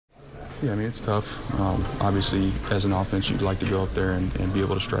Yeah, I mean, it's tough. Obviously, as an offense, you'd like to go up there and be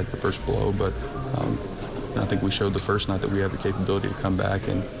able to strike the first blow, but I think we showed the first night that we have the capability to come back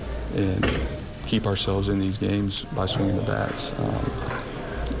and keep ourselves in these games by swinging the bats.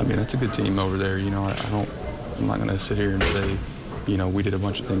 I mean, that's a good team over there. You know, I'm not going to sit here and say, you know, we did a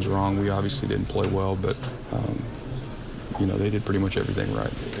bunch of things wrong. We obviously didn't play well, but, you know, they did pretty much everything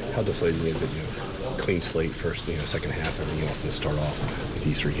right. How deflating is it, you know, clean slate first, you know, second half, everything else, and start off with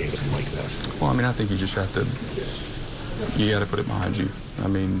these 3 games like this? Well, I mean, I think you just have to, you got to put it behind you. I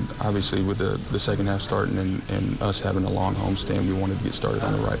mean, obviously with the second half starting and us having a long homestand, we wanted to get started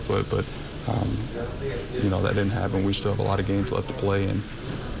on the right foot, but, you know, that didn't happen. We still have a lot of games left to play, and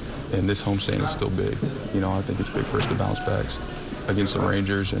this homestand is still big. You know, I think it's big for us to bounce back against the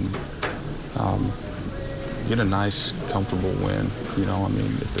Rangers and get a nice, comfortable win. You know, I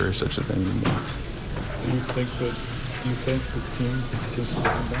mean, if there is such a thing anymore. Do you think the team can still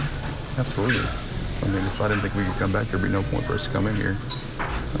come back? Absolutely. I mean, if I didn't think we could come back, there'd be no point for us to come in here.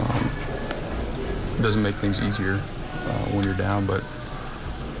 It doesn't make things easier when you're down, but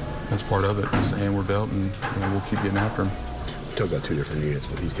that's part of it. It's the hand we're dealt, and you know, we'll keep getting after them. You talk about 2 different units,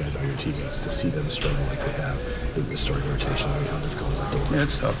 but these guys are your teammates. To see them struggle like they have, the starting rotation, I mean, how difficult is that doing? Yeah,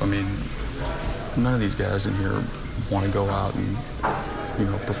 it's tough. I mean, none of these guys in here want to go out and, you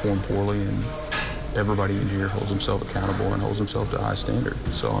know, perform poorly, and everybody in here holds himself accountable and holds himself to a high standard.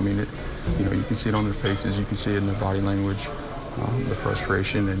 So, I mean, you know, you can see it on their faces, you can see it in their body language, the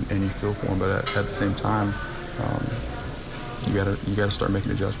frustration, and you feel for them. But at the same time, you gotta start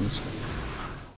making adjustments.